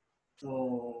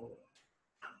 So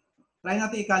try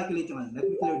natin i-calculate yung Let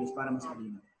me clear this para mas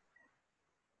malinaw.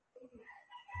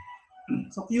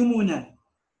 So Q muna.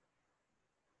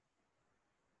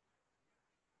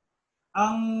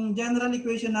 Ang general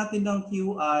equation natin ng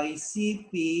Q ay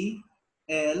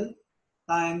CPL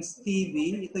times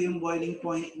TB, ito yung boiling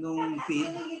point ng feed,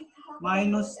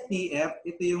 minus TF,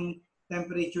 ito yung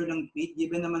temperature ng feed.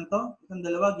 Given naman to, itong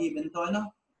dalawa, given to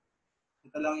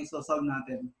ito lang isosolve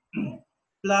natin.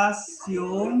 Plus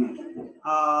yung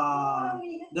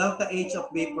delta H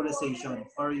of vaporization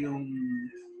or yung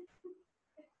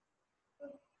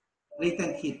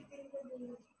latent heat.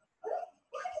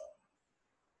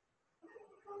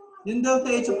 Yung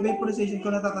delta H of vaporization,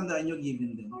 kung natatandaan nyo,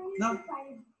 given din.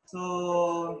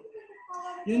 So,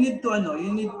 you need to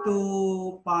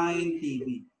find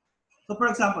TB. So,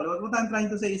 for example, what I'm trying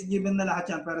to say is given na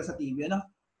lahat yan para sa TB,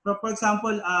 For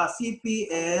example,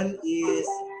 CPL is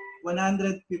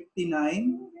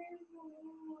 159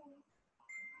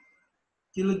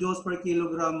 kilojoules per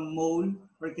kilogram mole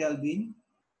per Kelvin.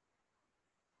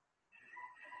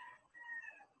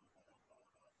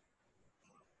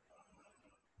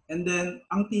 And then,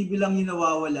 ang TB lang yung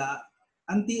nawawala.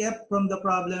 Ang TF from the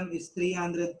problem is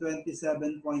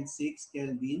 327.6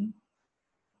 Kelvin.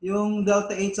 Yung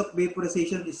delta H of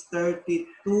vaporization is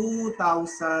 32,099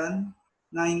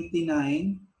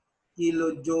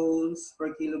 kilojoules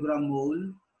per kilogram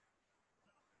mole.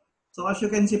 So as you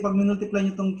can see, pag minultiply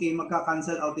nyo itong K,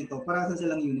 magka-cancel out ito. Para sa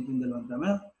silang unit yung dalawang term.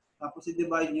 Tapos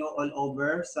i-divide nyo all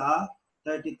over sa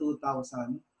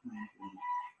 32,099.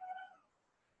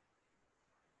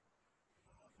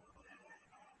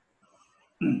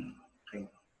 Okay.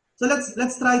 So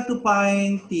let's try to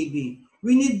find TB.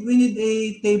 We need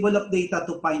a table of data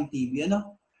to find TB,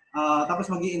 ano?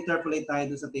 Tapos magi-interpolate tayo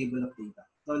doon sa table of data.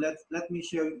 So let me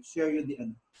share you the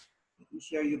ano. Let me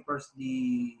share you first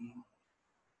the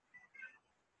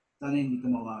sana hindi ito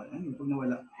mawala. Pag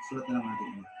nawala, sulat na lang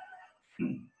natin.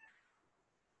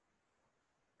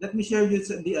 Let me share you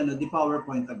the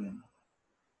PowerPoint again.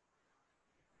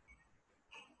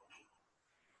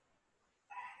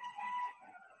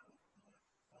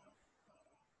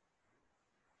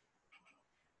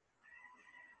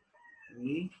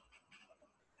 Okay.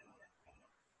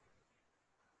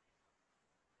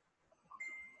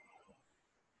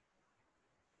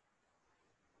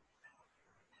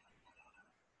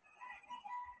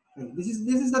 This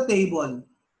is the table.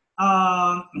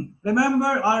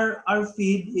 Remember our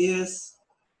feed is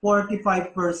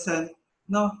 45%.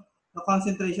 No, the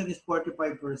concentration is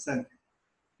 45%.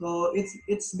 So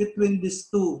it's between these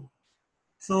two.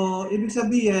 So ibig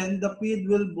sabihin, the feed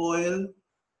will boil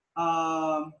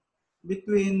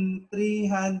between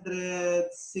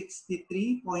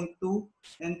 363.2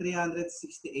 and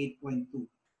 368.2.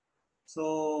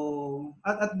 So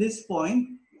at this point,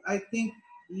 I think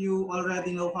you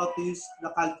already know how to use the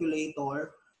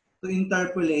calculator to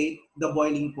interpolate the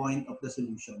boiling point of the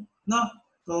solution. No?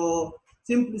 So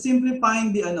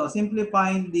simplifying the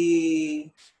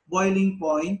boiling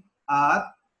point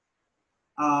at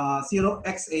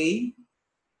 0XA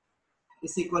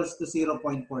is equals to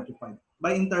 0.45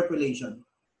 by interpolation.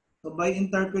 So by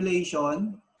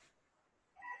interpolation,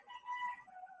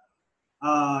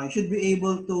 you should be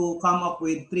able to come up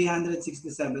with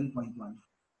 367.1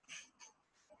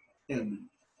 Kelvin.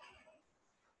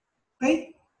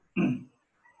 Okay?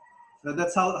 So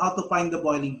that's how to find the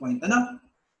boiling point. Ano?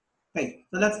 Okay.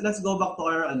 So let's go back to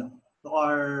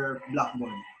our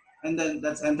blackboard. And then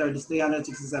let's enter this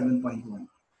 367.1.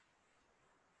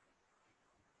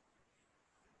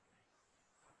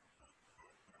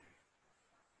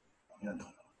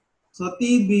 So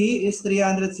TB is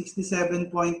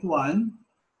 367.1.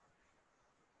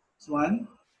 This one.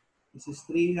 This is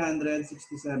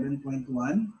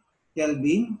 367.1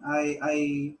 Kelvin.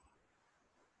 I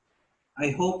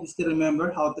hope you still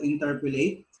remember how to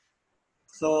interpolate.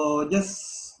 So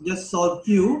just solve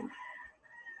Q.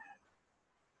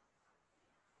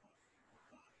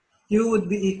 Q would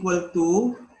be equal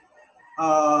to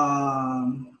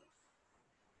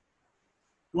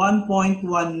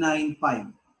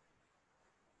 1.195.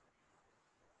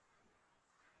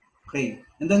 Okay,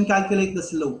 and then calculate the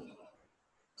slope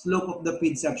of the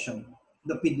feed section,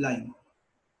 the feed line.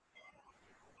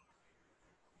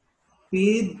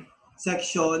 Feed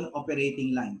section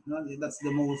operating line. No? That's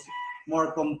the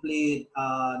more complete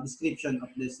description of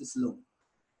this slope.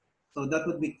 So that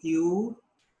would be Q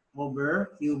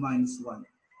over Q minus 1.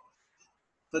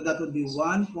 So that would be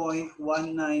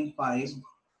 1.195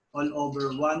 all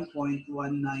over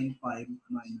 1.195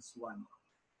 minus 1.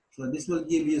 So this will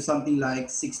give you something like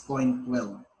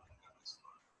 6.12.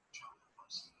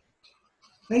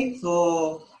 Okay,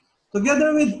 so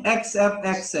together with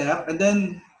XF, and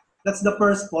then that's the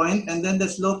first point, and then the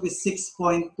slope is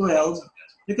 6.12,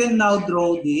 you can now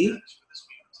draw the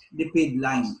feed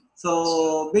line.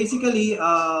 So basically,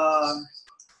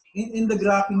 in the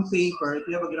graphing paper, if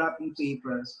you have a graphing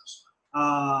paper,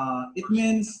 it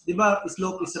means, di ba,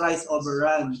 slope is rise over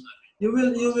run. You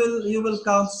will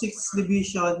count 6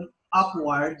 division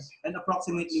upward and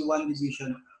approximately 1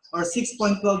 division, or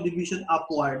 6.12 division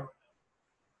upward.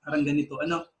 Parang ganito,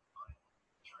 ano?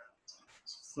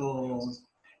 So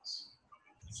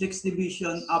 6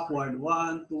 division upward,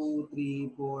 1, 2, 3,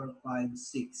 4, 5,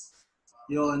 6.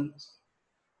 Yun.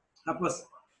 Tapos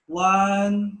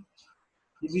 1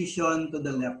 division to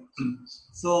the left.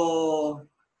 So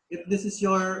if this is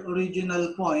your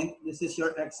original point, this is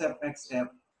your XF,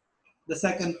 the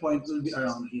second point will be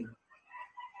around here.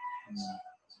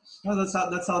 No, that's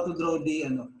how to draw the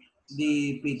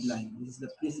the feed line. This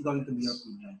is going to be your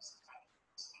feed line.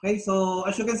 Okay, so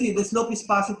as you can see, the slope is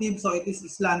positive, so it is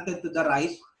slanted to the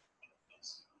right.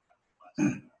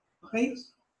 Okay,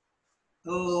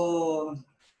 so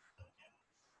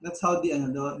that's how the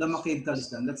mathematical is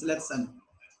done.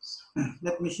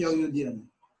 Let me show you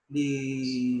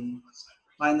the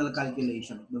final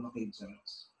calculation of the mathematical.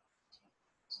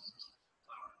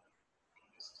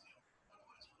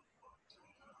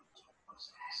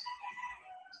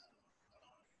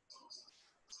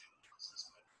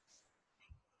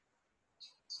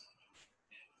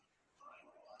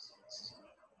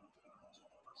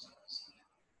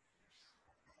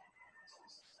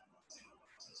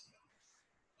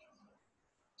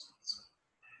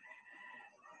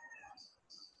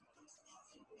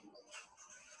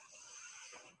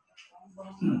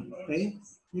 Okay,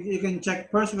 you can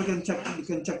check first. You can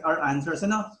check our answers.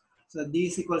 So D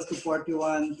is equals to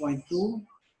 41.2,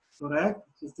 correct?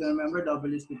 Just to remember,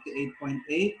 W is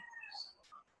 58.8.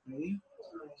 Okay.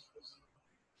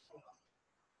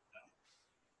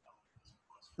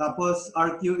 Tapos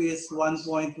RQ is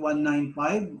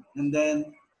 1.195, and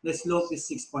then the slope is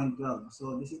 6.12.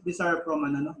 So these are from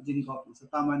Geankoplis. So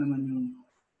tama naman yung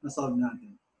na-solve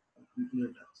natin.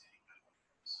 Clear that.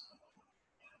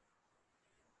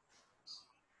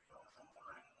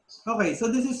 Okay, so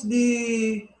this is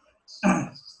the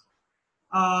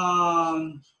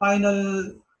final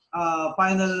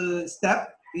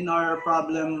step in our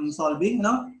problem solving,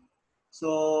 no?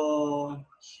 So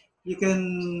you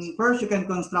can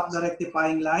construct the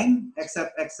rectifying line,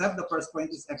 except the first point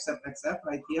is except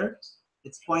right here.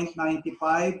 It's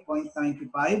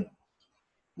 0.95,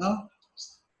 no?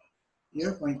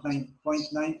 Here, 0.9,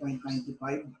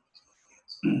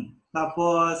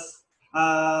 Tapos,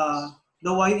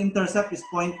 the y-intercept is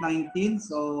 0.19.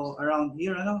 So, around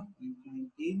here,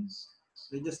 0.19.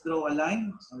 So, just draw a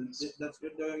line. So,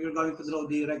 you're going to draw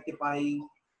the rectifying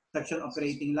section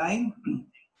operating line.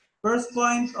 First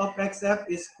point of XF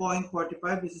is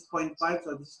 0.45. This is 0.5.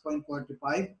 So, this is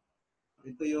 0.45.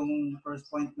 Ito yung first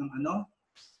point ng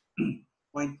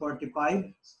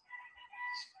 0.45.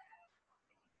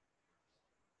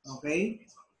 Okay.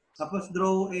 Tapos,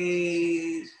 draw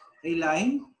a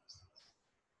line.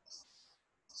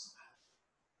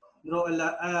 Draw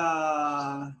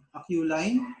a Q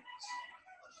line.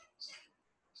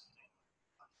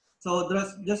 So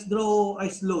just draw a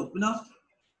slope,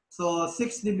 So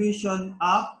 6 division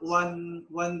up, one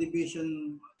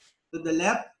division to the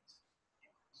left,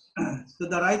 to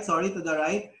the right,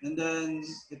 and then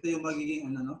ito yung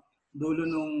magiging dulo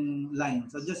nung line.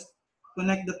 So just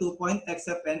connect the 2 points,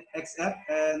 XF and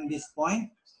this point.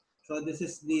 So this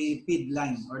is the feed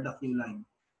line or the Q line.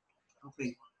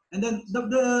 Okay. And then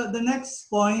the next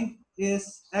point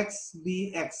is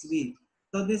XB.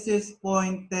 So this is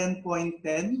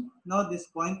 0.10. No, this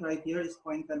point right here is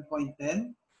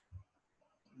 0.10.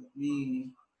 Let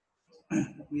me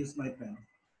use my pen.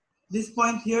 This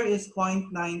point here is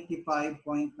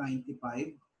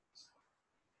 0.95.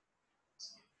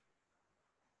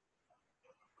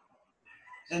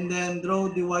 And then draw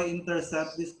the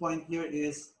y-intercept. This point here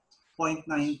is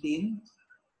 0.19.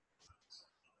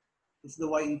 It's the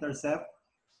y-intercept.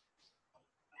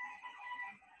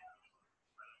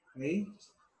 Okay.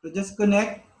 So just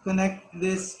connect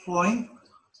this point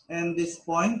and this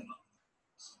point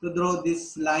to draw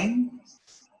this line.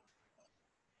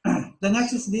 The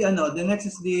next is the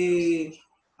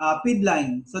feed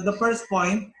line. So the first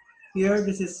point here,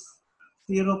 this is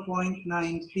 0.19,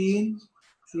 0.19.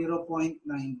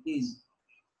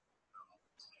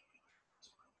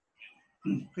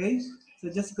 Okay, so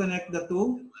just connect the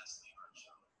two.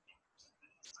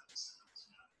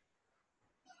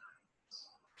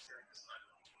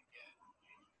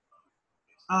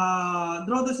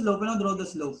 Draw the slope. Draw the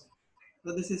slope.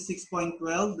 So this is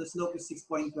 6.12. The slope is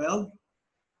 6.12.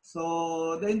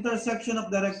 So the intersection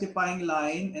of the rectifying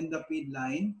line and the feed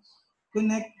line,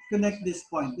 connect this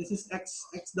point. This is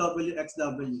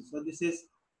XW. So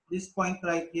this point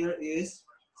right here is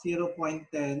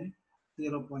 0.10.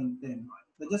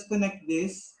 So just connect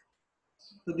this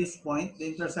to this point, the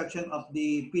intersection of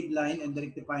the feed line and the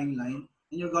rectifying line,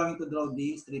 and you're going to draw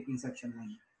the stripping section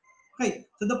line. Okay,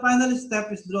 so the final step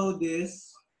is draw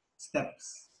these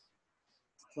steps.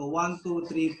 So 1, 2,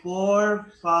 3, 4,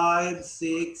 5,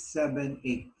 6, 7,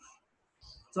 8.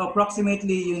 So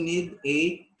approximately you need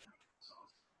 8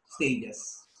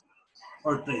 stages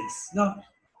or trays. No?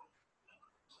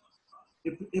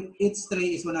 If each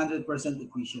tray is 100%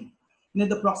 efficient, you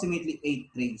need approximately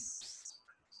 8 trays.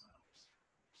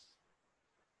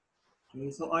 Okay,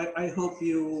 so I hope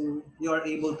you are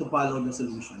able to follow the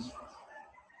solution.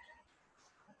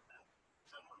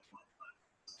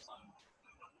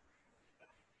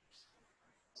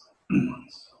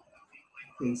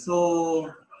 Okay,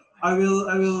 so I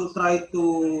will try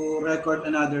to record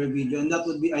another video, and that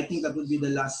would be, I think that would be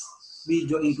the last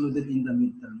video included in the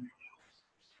midterm.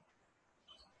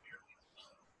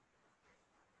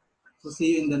 So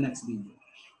see you in the next video.